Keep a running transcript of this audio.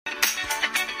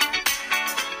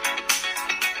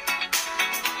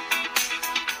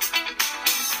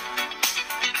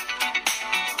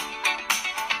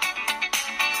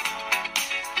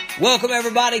Welcome,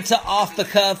 everybody, to Off the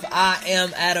Cuff. I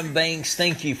am Adam Banks.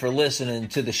 Thank you for listening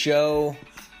to the show.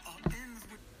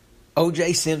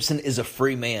 O.J. Simpson is a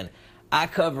free man. I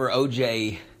cover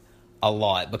O.J. a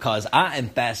lot because I am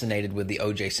fascinated with the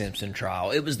O.J. Simpson trial.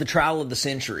 It was the trial of the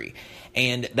century,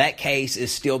 and that case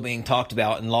is still being talked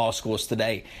about in law schools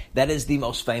today. That is the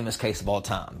most famous case of all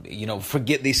time. You know,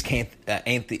 forget these Casey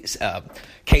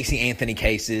Anthony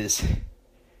cases,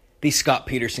 these Scott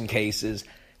Peterson cases.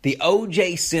 The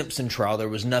O.J. Simpson trial, there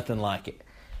was nothing like it.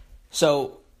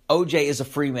 So O.J. is a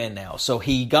free man now. So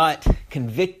he got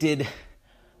convicted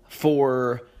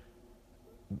for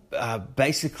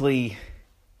basically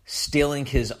stealing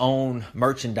his own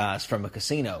merchandise from a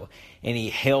casino. And he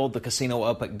held the casino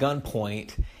up at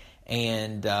gunpoint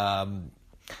and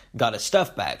got his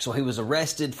stuff back. So he was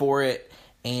arrested for it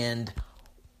and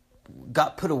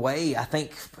got put away. I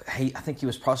think he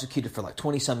was prosecuted for like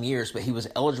 20-some years, but he was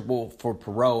eligible for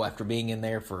parole after being in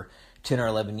there for 10 or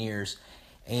 11 years.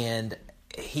 And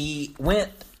he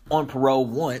went on parole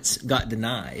once, got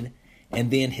denied,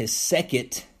 and then his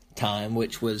second time,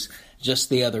 which was just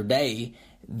the other day,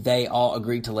 they all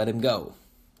agreed to let him go.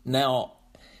 Now,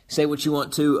 say what you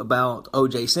want to about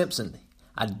O.J. Simpson.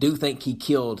 I do think he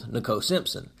killed Nicole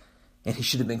Simpson, and he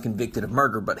should have been convicted of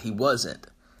murder, but he wasn't.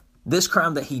 This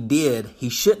crime that he did, he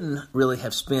shouldn't really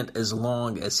have spent as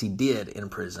long as he did in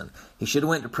prison. He should have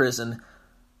went to prison,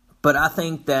 but I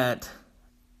think that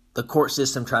the court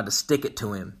system tried to stick it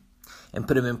to him and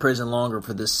put him in prison longer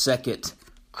for this second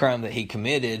crime that he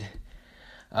committed.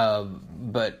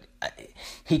 But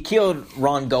he killed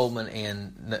Ron Goldman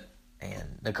and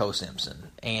Nicole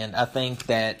Simpson, and I think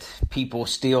that people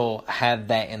still have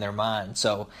that in their mind.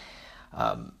 So,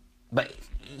 but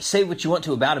say what you want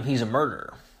to about him, he's a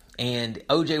murderer. And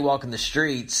O.J. walking the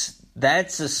streets,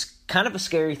 that's kind of a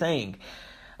scary thing.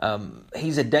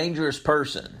 He's a dangerous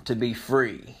person to be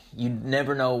free. You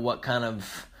never know what kind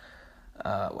of,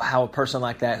 how a person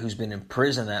like that who's been in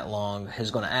prison that long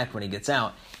is going to act when he gets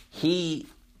out. He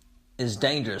is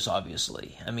dangerous,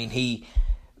 obviously. I mean, he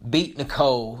beat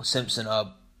Nicole Simpson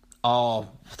up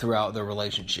all throughout their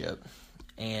relationship.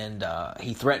 And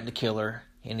he threatened to kill her,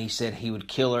 and he said he would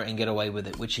kill her and get away with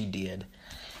it, which he did.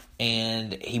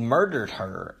 And he murdered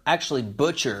her, actually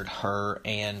butchered her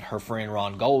and her friend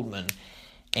Ron Goldman.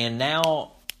 And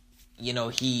now, you know,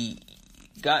 he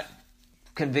got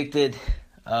convicted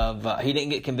of, he didn't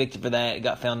get convicted for that,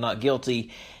 got found not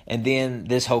guilty. And then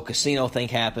this whole casino thing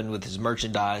happened with his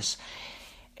merchandise.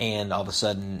 And all of a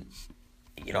sudden,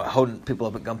 you know, holding people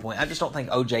up at gunpoint. I just don't think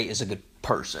O.J. is a good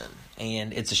person.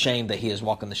 And it's a shame that he is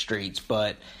walking the streets.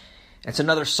 But it's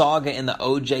another saga in the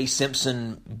O.J.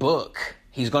 Simpson book.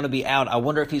 He's going to be out. I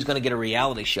wonder if he's going to get a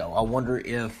reality show. I wonder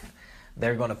if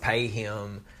they're going to pay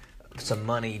him some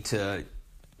money to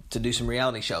do some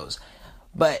reality shows.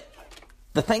 But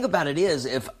the thing about it is,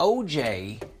 if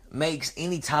O.J. makes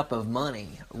any type of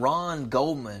money, Ron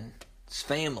Goldman's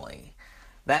family,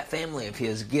 that family of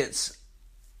his gets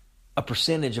a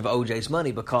percentage of O.J.'s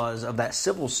money because of that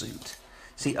civil suit.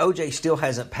 See, O.J. still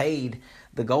hasn't paid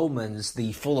the Goldmans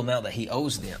the full amount that he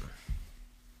owes them.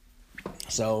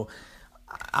 So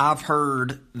I've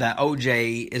heard that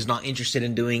O.J. is not interested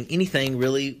in doing anything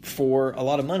really for a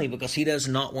lot of money because he does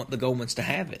not want the Goldmans to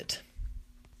have it.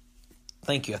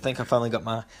 Thank you. I think I finally got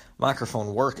my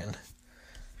microphone working.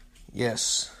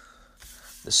 Yes,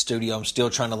 the studio. I'm still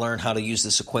trying to learn how to use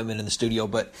this equipment in the studio.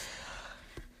 But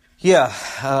yeah,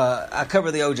 I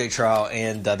covered the O.J. trial,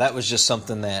 and that was just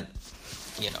something that,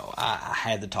 you know, I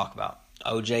had to talk about.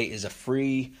 O.J. is a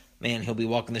free man. He'll be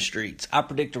walking the streets. I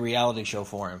predict a reality show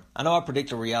for him. I know I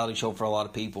predict a reality show for a lot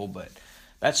of people, but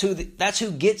that's who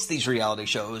gets these reality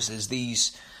shows is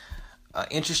these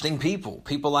interesting people.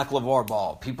 People like LeVar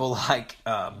Ball. People like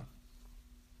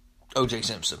O.J.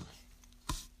 Simpson.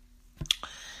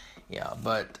 Yeah,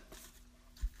 but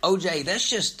O.J., that's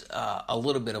just a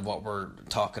little bit of what we're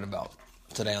talking about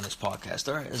today on this podcast.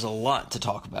 There is a lot to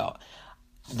talk about.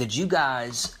 Did you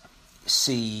guys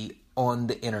see on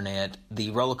the internet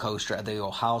the roller coaster at the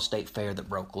Ohio State Fair that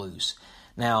broke loose?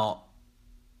 Now,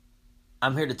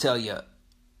 I'm here to tell you,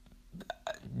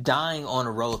 dying on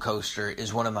a roller coaster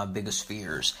is one of my biggest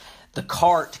fears. The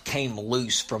cart came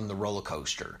loose from the roller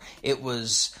coaster. It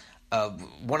was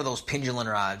one of those pendulum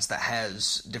rides that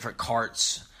has different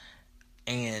carts,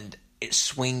 and it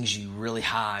swings you really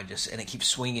high, and it keeps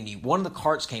swinging you. One of the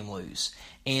carts came loose,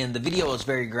 and the video is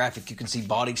very graphic. You can see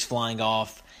bodies flying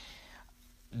off.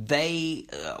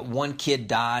 One kid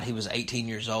died. He was 18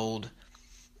 years old,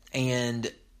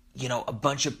 and a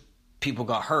bunch of people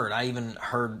got hurt. I even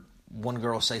heard one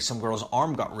girl say some girl's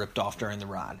arm got ripped off during the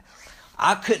ride.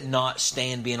 I could not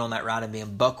stand being on that ride and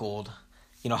being buckled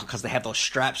because they have those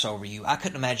straps over you. I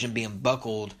couldn't imagine being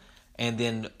buckled and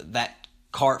then that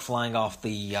cart flying off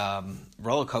the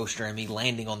roller coaster and me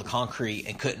landing on the concrete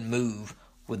and couldn't move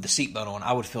with the seatbelt on.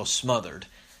 I would feel smothered.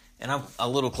 And I'm a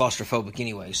little claustrophobic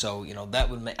anyway, so, that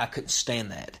would I couldn't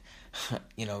stand that.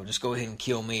 Just go ahead and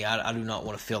kill me. I do not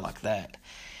want to feel like that.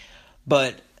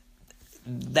 But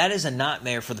that is a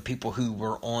nightmare for the people who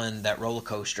were on that roller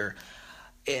coaster.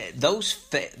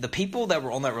 The people that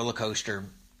were on that roller coaster,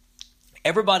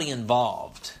 everybody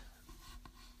involved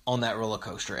on that roller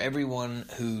coaster, everyone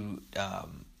who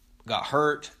got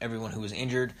hurt, everyone who was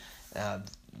injured,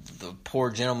 the poor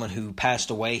gentleman who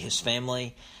passed away, his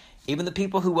family, even the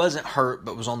people who wasn't hurt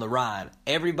but was on the ride,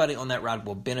 everybody on that ride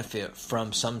will benefit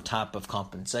from some type of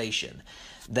compensation.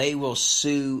 They will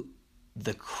sue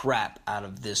the crap out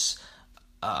of this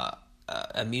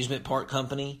amusement park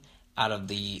company, out of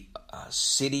the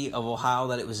city of Ohio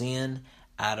that it was in,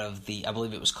 out of I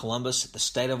believe it was Columbus, the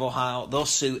state of Ohio. They'll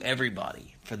sue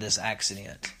everybody for this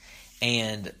accident,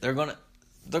 and they're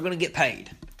gonna get paid.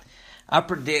 I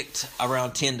predict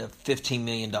around $10 to $15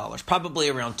 million, probably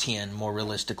around 10 more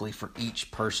realistically for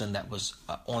each person that was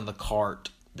on the cart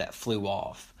that flew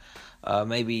off.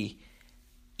 Maybe,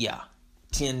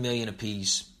 10 million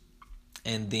apiece.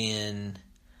 And then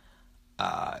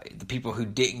the people who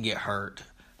didn't get hurt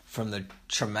from the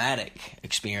traumatic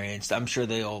experience, I'm sure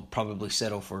they'll probably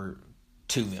settle for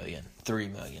 2 million, 3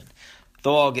 million.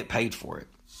 They'll all get paid for it.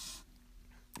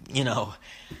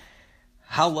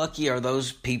 How lucky are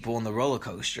those people on the roller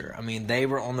coaster? I mean, they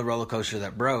were on the roller coaster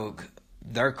that broke.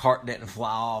 Their cart didn't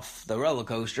fly off the roller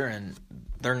coaster, and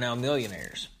they're now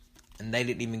millionaires. And they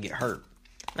didn't even get hurt.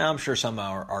 Now, I'm sure some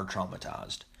are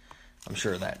traumatized. I'm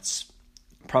sure that's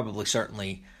probably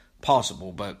certainly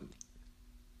possible, but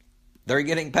they're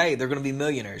getting paid. They're going to be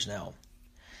millionaires now.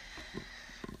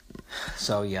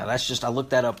 So, that's just, I looked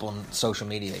that up on social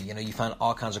media. You find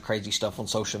all kinds of crazy stuff on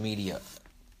social media.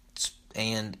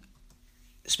 And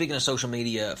speaking of social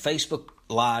media, Facebook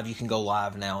Live, you can go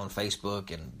live now on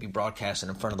Facebook and be broadcasting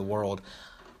in front of the world.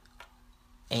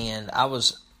 And I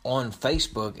was on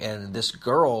Facebook, and this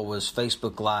girl was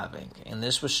Facebook Living, and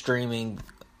this was streaming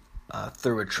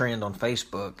through a trend on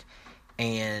Facebook,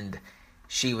 and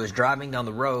she was driving down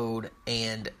the road,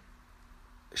 and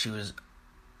she was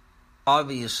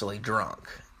obviously drunk,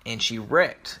 and she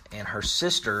wrecked, and her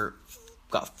sister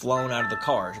got flown out of the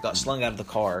car. She got slung out of the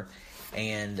car,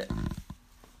 and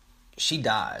she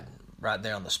died right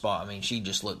there on the spot. I mean, she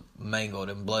just looked mangled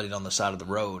and bloodied on the side of the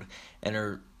road. And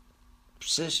her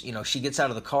sister, she gets out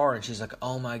of the car and she's like,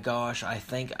 "Oh my gosh, I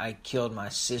think I killed my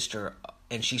sister."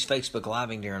 And she's Facebook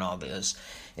Living during all this.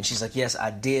 And she's like, "Yes,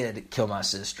 I did kill my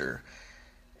sister."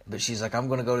 But she's like, "I'm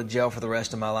going to go to jail for the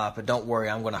rest of my life, but don't worry,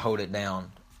 I'm going to hold it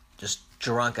down." Just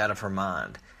drunk out of her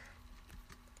mind.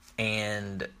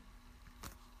 And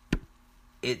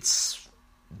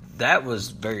that was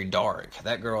very dark.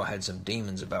 That girl had some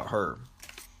demons about her.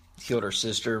 Killed her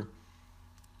sister.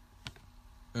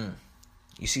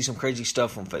 You see some crazy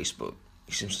stuff on Facebook.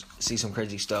 You see some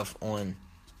crazy stuff on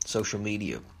social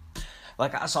media.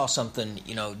 Like I saw something,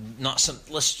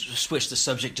 let's switch the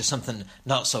subject to something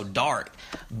not so dark,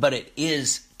 but it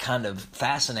is kind of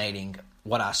fascinating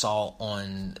what I saw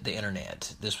on the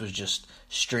internet. This was just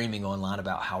streaming online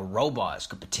about how robots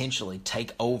could potentially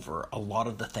take over a lot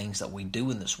of the things that we do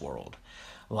in this world.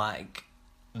 Like,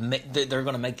 they're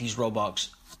going to make these robots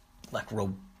like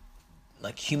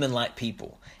human-like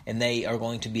people, and they are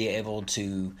going to be able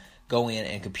to go in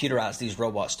and computerize these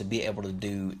robots to be able to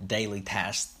do daily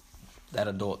tasks that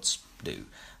adults do,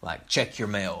 like check your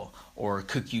mail, or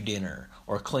cook you dinner,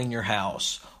 or clean your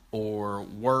house, or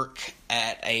work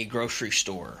at a grocery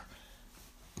store.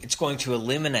 It's going to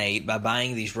eliminate, by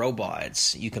buying these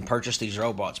robots, you can purchase these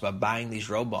robots. By buying these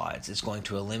robots, it's going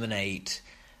to eliminate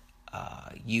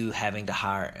you having to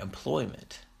hire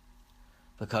employment,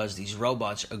 because these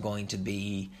robots are going to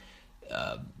be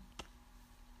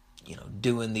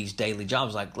doing these daily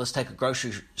jobs. Like, let's take a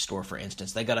grocery store, for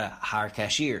instance. They got to hire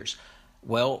cashiers.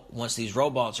 Well, once these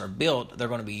robots are built, they're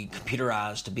going to be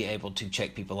computerized to be able to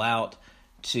check people out,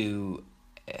 to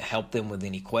help them with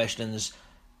any questions.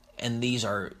 And these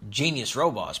are genius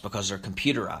robots because they're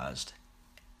computerized.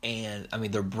 And,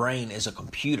 their brain is a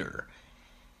computer.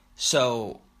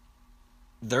 So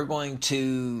they're going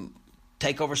to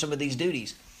take over some of these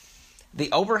duties.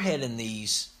 The overhead in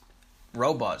these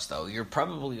robots, though, you're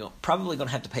probably going to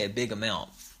have to pay a big amount.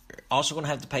 You're also going to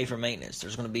have to pay for maintenance.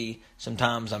 There's going to be some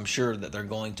times, I'm sure, that they're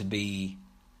going to be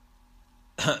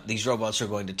these robots are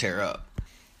going to tear up.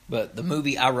 But the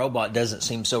movie I, Robot doesn't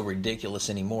seem so ridiculous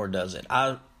anymore, does it?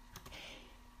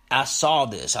 I saw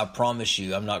this. I promise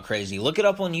you, I'm not crazy. Look it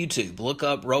up on YouTube. Look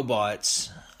up robots.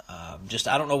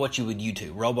 I don't know what you would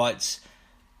YouTube. Robots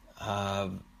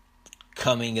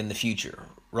coming in the future.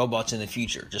 Robots in the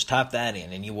future. Just type that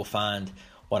in and you will find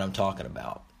what I'm talking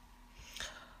about.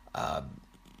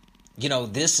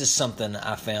 This is something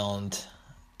I found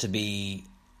to be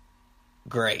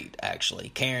great, actually.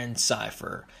 Karen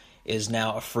Cypher is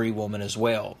now a free woman as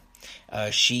well.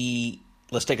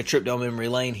 Let's take a trip down memory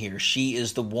lane here. She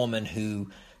is the woman who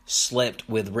slept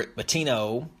with Rick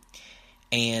Pitino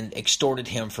and extorted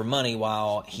him for money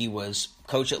while he was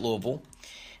coach at Louisville.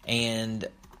 And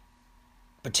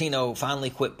Pitino finally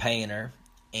quit paying her.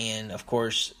 And, of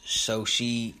course, so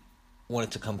she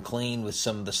wanted to come clean with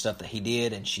some of the stuff that he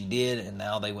did, and she did. And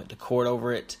now they went to court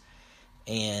over it.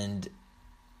 And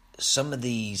some of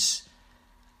these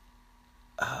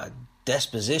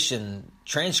deposition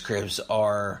transcripts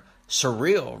are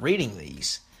surreal reading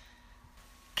these.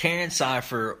 Karen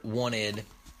Cypher wanted,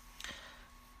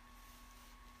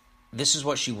 this is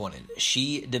what she wanted.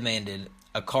 She demanded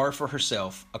a car for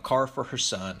herself, a car for her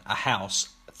son, a house,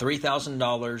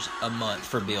 $3,000 a month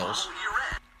for bills,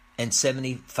 and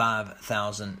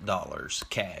 $75,000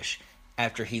 cash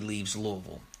after he leaves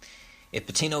Louisville. If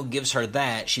Pitino gives her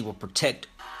that, she will protect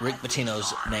Rick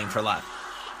Pitino's name for life.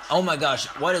 Oh my gosh,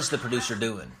 what is the producer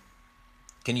doing?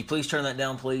 Can you please turn that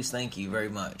down, please? Thank you very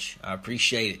much. I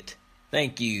appreciate it.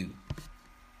 Thank you.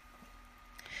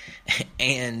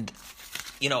 And,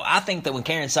 I think that when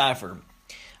Karen Cypher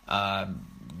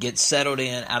gets settled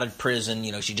in, out of prison,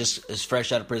 she just is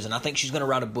fresh out of prison, I think she's going to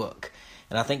write a book.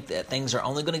 And I think that things are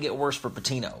only going to get worse for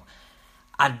Pitino.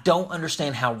 I don't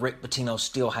understand how Rick Pitino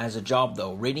still has a job,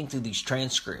 though. Reading through these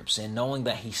transcripts and knowing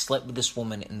that he slept with this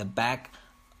woman in the back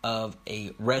of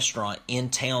a restaurant in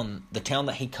town, the town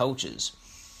that he coaches.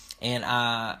 And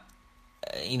and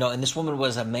this woman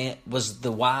was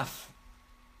the wife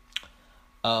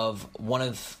of one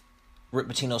of Rick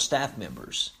Pitino's staff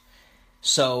members.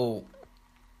 So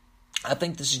I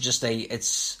think this is just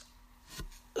it's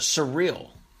surreal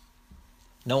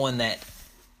knowing that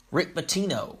Rick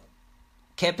Pitino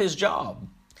kept his job.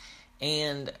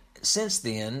 And since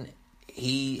then,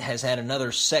 he has had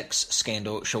another sex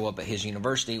scandal show up at his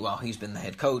university while he's been the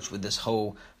head coach, with this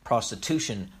whole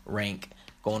prostitution rank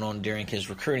going on during his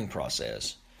recruiting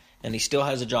process. And he still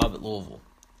has a job at Louisville.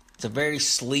 It's a very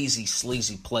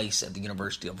sleazy place at the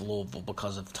University of Louisville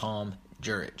because of Tom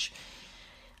Jurich.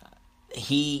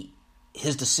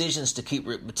 His decisions to keep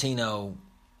Rick Pitino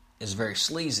is very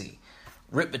sleazy.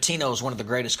 Rick Pitino is one of the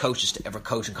greatest coaches to ever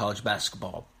coach in college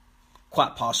basketball.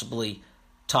 Quite possibly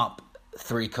top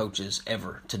 3 coaches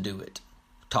ever to do it.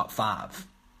 Top 5.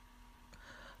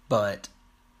 But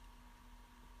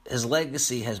his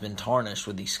legacy has been tarnished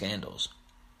with these scandals.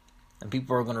 And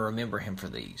people are going to remember him for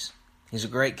these. He's a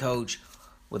great coach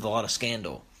with a lot of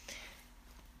scandal.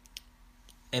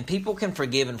 And people can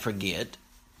forgive and forget.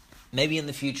 Maybe in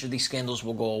the future these scandals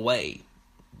will go away.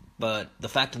 But the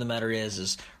fact of the matter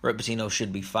is Rick Pitino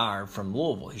should be fired from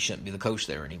Louisville. He shouldn't be the coach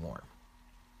there anymore.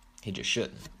 He just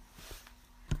shouldn't.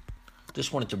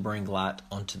 Just wanted to bring light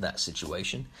onto that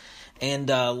situation. And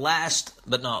last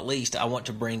but not least, I want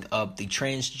to bring up the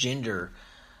transgender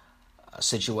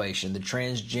situation. The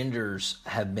transgenders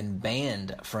have been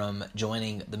banned from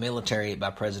joining the military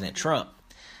by President Trump.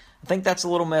 I think that's a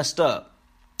little messed up.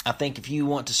 I think if you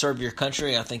want to serve your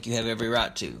country, I think you have every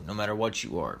right to, no matter what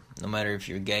you are. No matter if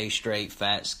you're gay, straight,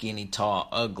 fat, skinny, tall,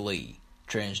 ugly,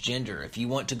 transgender. If you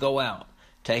want to go out,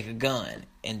 take a gun,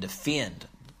 and defend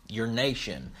your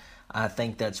nation, I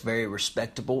think that's very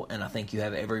respectable, and I think you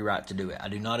have every right to do it. I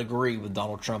do not agree with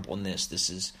Donald Trump on this.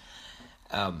 This is,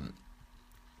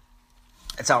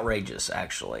 it's outrageous,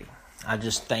 actually. I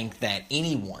just think that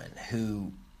anyone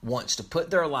who wants to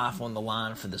put their life on the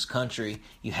line for this country,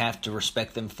 you have to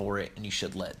respect them for it, and you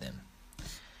should let them.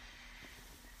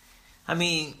 I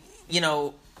mean,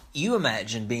 you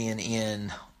imagine being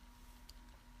in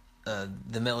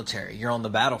the military. You're on the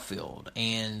battlefield,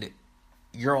 and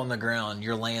you're on the ground.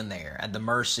 You're laying there at the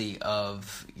mercy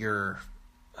of your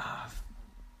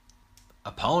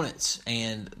opponents,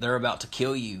 and they're about to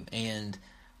kill you, and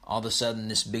all of a sudden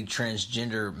this big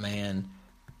transgender man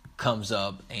comes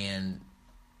up and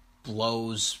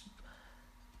blows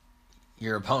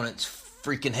your opponent's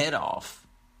freaking head off.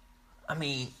 I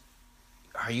mean,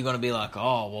 are you going to be like,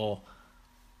 oh, well,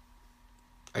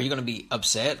 are you going to be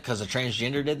upset because a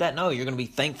transgender did that? No, you're going to be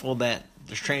thankful that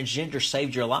the transgender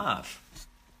saved your life.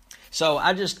 So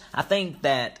I think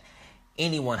that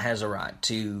anyone has a right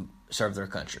to serve their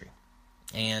country.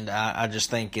 And I just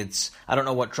think I don't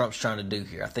know what Trump's trying to do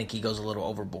here. I think he goes a little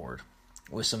overboard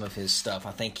with some of his stuff.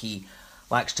 I think he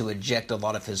likes to eject a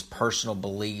lot of his personal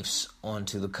beliefs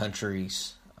onto the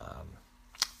country's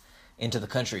into the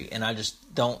country, and I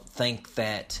just don't think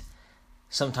that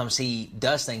sometimes he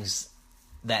does things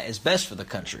that is best for the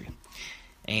country,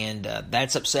 and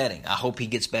that's upsetting. I hope he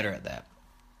gets better at that.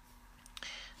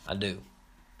 I do.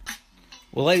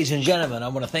 Well, ladies and gentlemen, I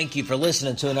want to thank you for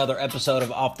listening to another episode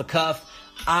of Off the Cuff.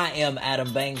 I am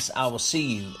Adam Banks. I will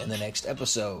see you in the next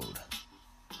episode.